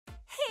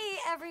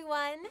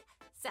everyone.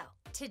 So,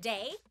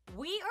 today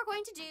we are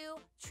going to do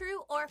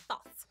true or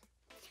false.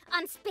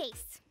 On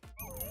space.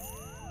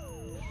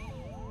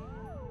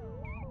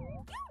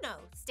 You know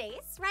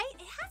Stace, right?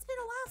 It has been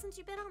a while since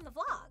you've been on the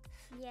vlog.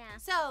 Yeah.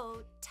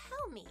 So,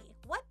 tell me,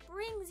 what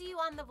brings you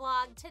on the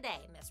vlog today,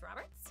 Miss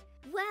Roberts?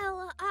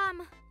 Well,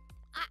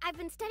 I've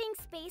been studying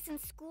space in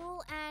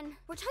school, and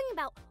we're talking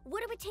about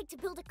what it would take to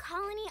build a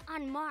colony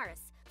on Mars.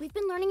 We've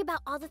been learning about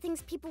all the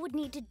things people would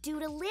need to do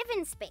to live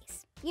in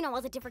space. You know,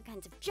 all the different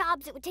kinds of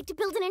jobs it would take to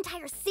build an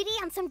entire city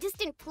on some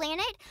distant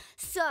planet.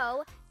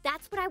 So,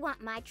 that's what I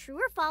want my true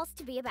or false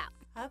to be about.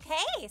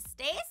 Okay,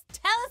 Stace,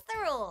 tell us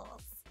the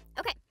rules.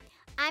 Okay,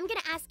 I'm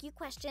gonna ask you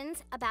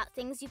questions about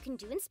things you can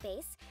do in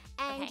space,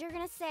 and Okay. you're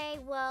gonna say,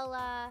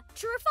 well,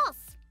 true or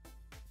false.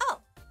 Oh,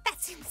 that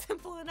seems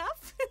simple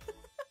enough.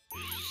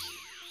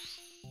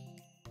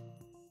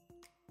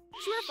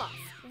 True or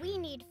false? We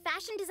need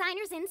fashion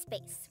designers in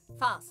space.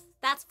 False.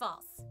 That's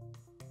false.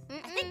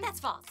 I think that's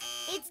false.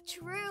 It's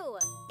true.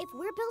 If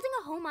we're building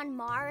a home on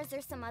Mars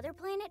or some other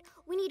planet,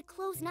 we need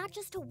clothes not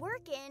just to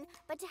work in,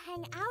 but to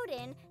hang out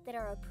in that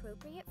are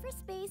appropriate for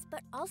space,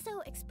 but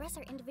also express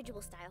our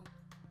individual style.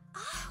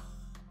 Oh,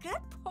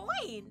 good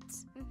point.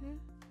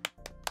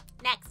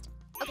 Next.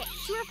 Okay,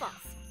 true or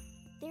false?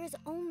 There's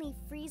only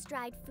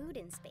freeze-dried food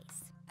in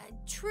space.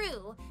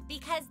 True,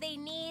 because they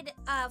need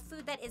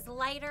food that is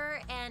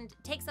lighter and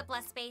takes up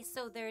less space,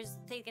 so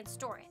they can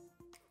store it.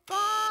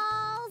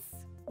 False!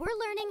 We're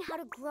learning how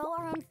to grow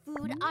our own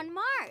food on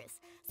Mars.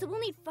 So we'll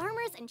need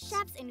farmers and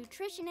chefs and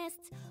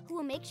nutritionists who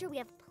will make sure we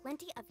have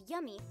plenty of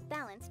yummy,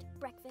 balanced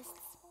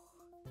breakfasts.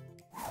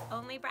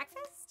 Only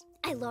breakfast?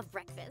 I love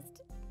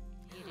breakfast.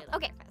 You do love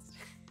Okay. breakfast.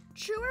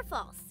 True or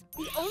false?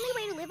 The only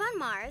way to live on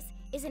Mars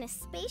is in a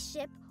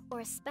spaceship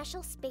or a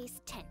special space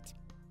tent.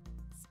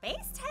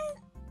 Space tent?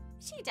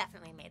 She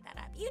definitely made that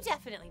up. You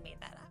definitely made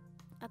that up.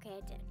 Okay,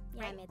 I did.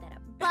 Yeah, I Right. made that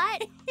up.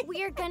 But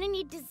we are gonna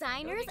need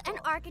designers and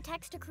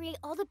architects to create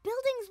all the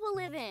buildings we'll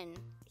live in.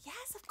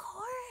 Yes, of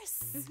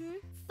course.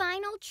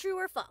 Final true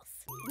or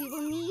false? We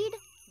will need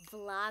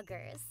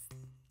vloggers.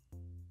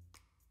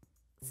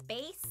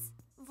 Space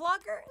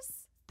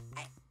vloggers?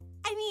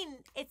 I mean,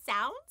 it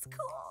sounds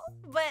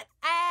cool, but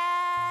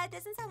it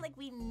doesn't sound like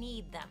we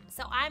need them.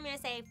 So I'm gonna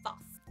say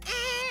false.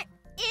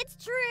 It's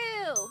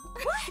true!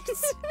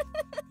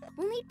 What?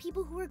 We'll need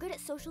people who are good at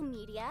social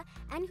media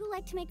and who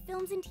like to make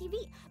films and TV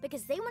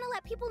because they want to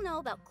let people know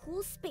about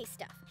cool space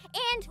stuff.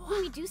 And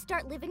when we do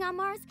start living on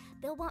Mars,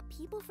 they'll want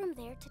people from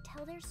there to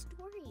tell their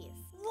stories.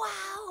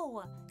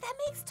 Wow, that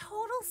makes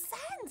total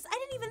sense. I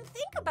didn't even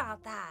think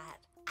about that.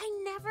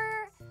 I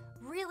never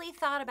really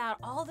thought about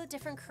all the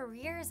different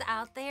careers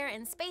out there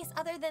in space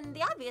other than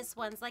the obvious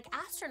ones like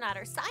astronaut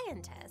or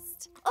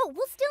scientist. Oh,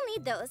 we'll still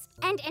need those,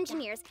 and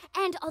engineers,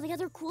 and all the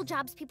other cool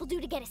jobs people do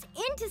to get us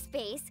into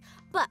space.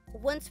 But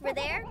once we're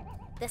there,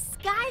 the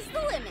sky's the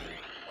limit.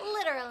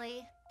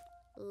 Literally.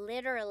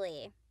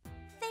 Literally.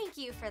 Thank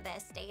you for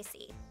this,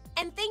 Stacie.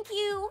 And thank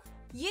you,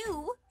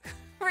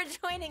 for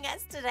joining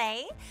us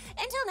today.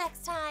 Until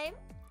next time,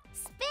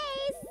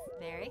 Space!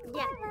 very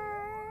clever.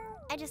 Yeah.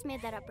 I just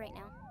made that up right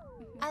now.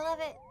 I love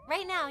it.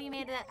 Right now, you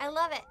made it. I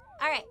love it.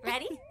 All right,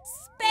 ready?